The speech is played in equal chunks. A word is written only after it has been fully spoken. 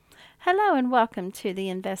Hello and welcome to the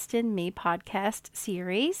Invest in Me podcast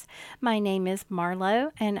series. My name is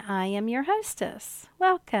Marlo and I am your hostess.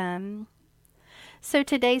 Welcome. So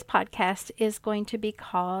today's podcast is going to be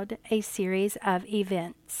called A Series of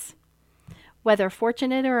Events, whether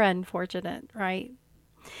fortunate or unfortunate, right?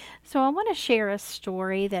 So I want to share a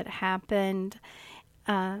story that happened.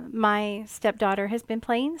 My stepdaughter has been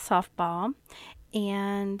playing softball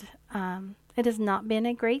and it has not been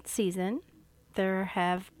a great season. There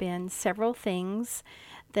have been several things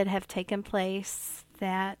that have taken place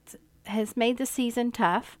that has made the season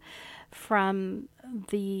tough, from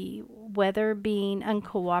the weather being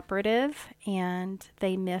uncooperative and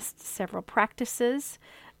they missed several practices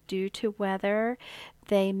due to weather.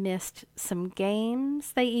 They missed some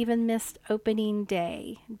games. They even missed opening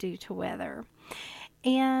day due to weather.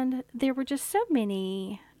 And there were just so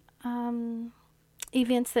many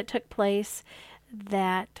events that took place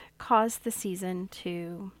that caused the season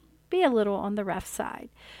to be a little on the rough side.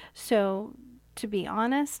 So, to be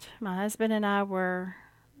honest, my husband and I were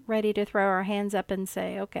ready to throw our hands up and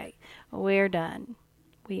say, okay, we're done.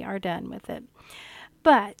 We are done with it.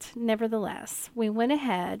 But nevertheless, we went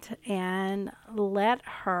ahead and let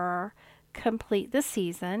her complete the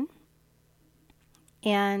season.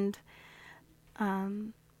 And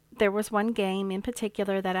there was one game in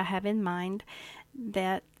particular that I have in mind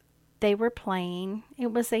that they were playing.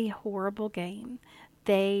 It was a horrible game.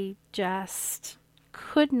 They just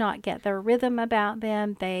could not get their rhythm about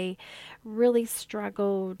them. They really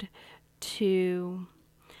struggled to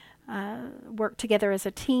work together as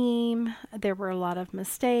a team. There were a lot of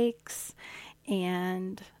mistakes,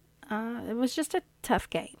 and it was just a tough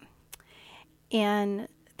game. And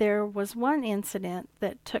there was one incident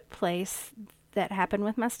that took place that happened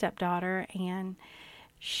with my stepdaughter, and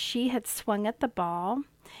she had swung at the ball.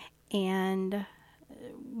 And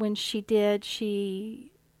when she did,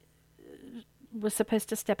 she was supposed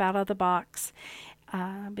to step out of the box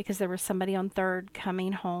because there was somebody on third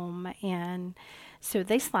coming home. And so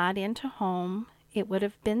they slide into home. It would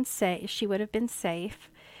have been safe. She would have been safe.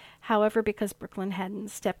 However, because Brooklyn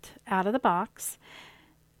hadn't stepped out of the box,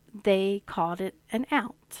 they called it an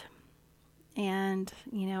out. And,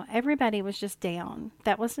 everybody was just down.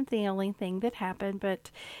 That wasn't the only thing that happened,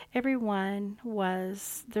 but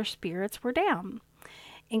their spirits were down,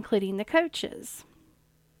 including the coaches.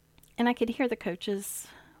 And I could hear the coaches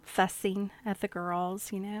fussing at the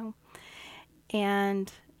girls,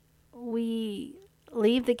 And we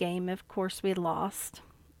leave the game. Of course, we lost.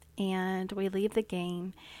 And we leave the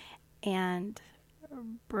game, and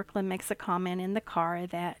Brooklyn makes a comment in the car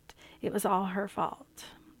that it was all her fault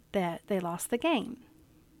that they lost the game.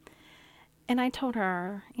 And I told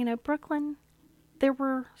her, Brooklyn, there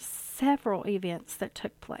were several events that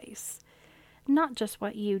took place, not just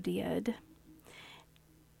what you did,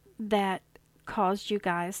 that caused you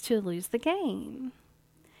guys to lose the game.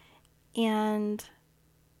 And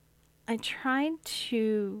I tried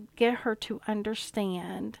to get her to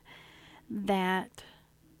understand that,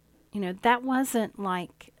 that wasn't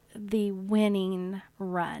like the winning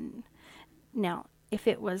run. Now, if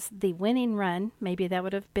it was the winning run, maybe that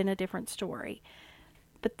would have been a different story.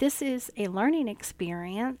 But this is a learning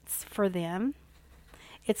experience for them.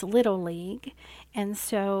 It's Little League. And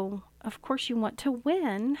so, of course, you want to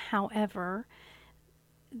win. However,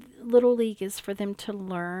 Little League is for them to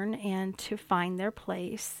learn and to find their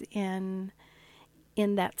place in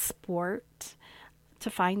that sport, to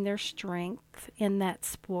find their strength in that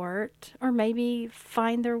sport, or maybe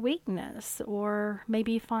find their weakness, or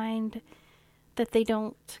maybe find that they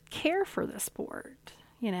don't care for the sport,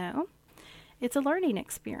 It's a learning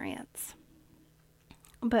experience.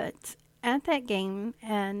 But at that game,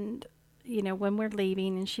 and, when we're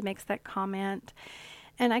leaving and she makes that comment,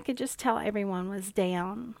 and I could just tell everyone was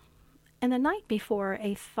down. And the night before,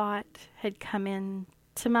 a thought had come in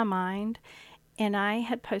to my mind, and I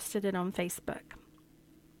had posted it on Facebook.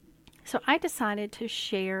 So I decided to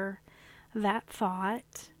share that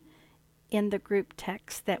thought in the group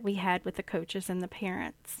text that we had with the coaches and the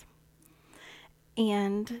parents.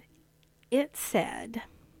 And it said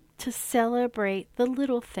to celebrate the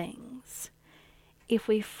little things. If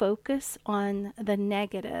we focus on the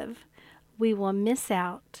negative, we will miss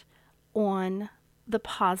out on the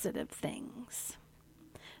positive things.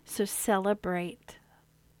 So celebrate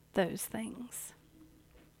those things.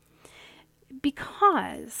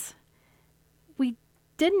 Because we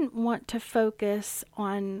didn't want to focus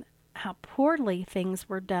on how poorly things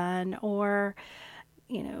were done, or,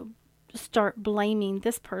 start blaming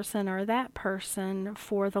this person or that person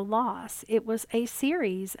for the loss. It was a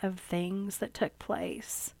series of things that took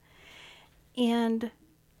place. And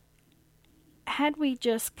had we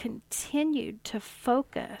just continued to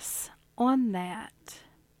focus on that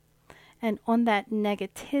and on that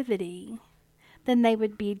negativity, then they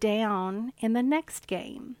would be down in the next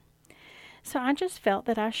game. So I just felt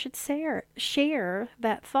that I should share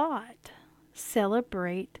that thought.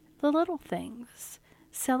 Celebrate the little things.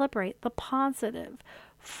 Celebrate the positive.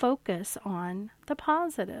 Focus on the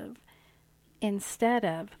positive instead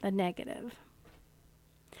of the negative.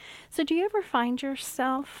 So do you ever find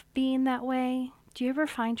yourself being that way? Do you ever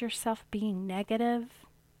find yourself being negative?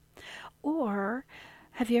 Or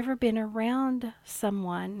have you ever been around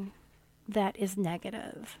someone that is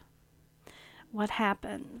negative? What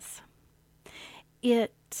happens?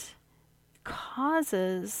 It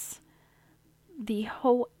causes the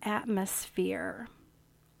whole atmosphere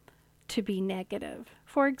to be negative.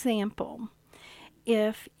 For example,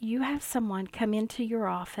 if you have someone come into your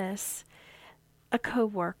office, a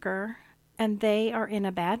coworker, and they are in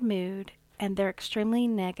a bad mood and they're extremely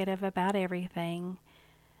negative about everything,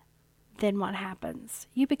 then what happens?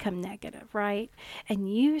 You become negative, right?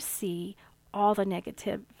 And you see all the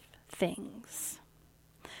negative things.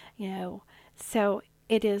 So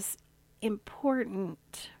it is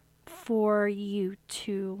important for you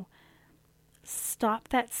to stop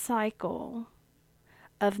that cycle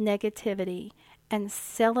of negativity and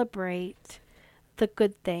celebrate the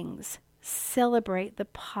good things. Celebrate the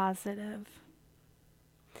positive.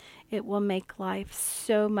 It will make life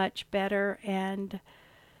so much better and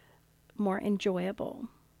more enjoyable.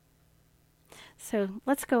 So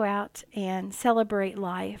let's go out and celebrate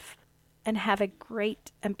life and have a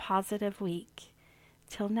great and positive week.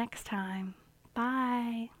 Till next time.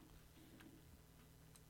 Bye.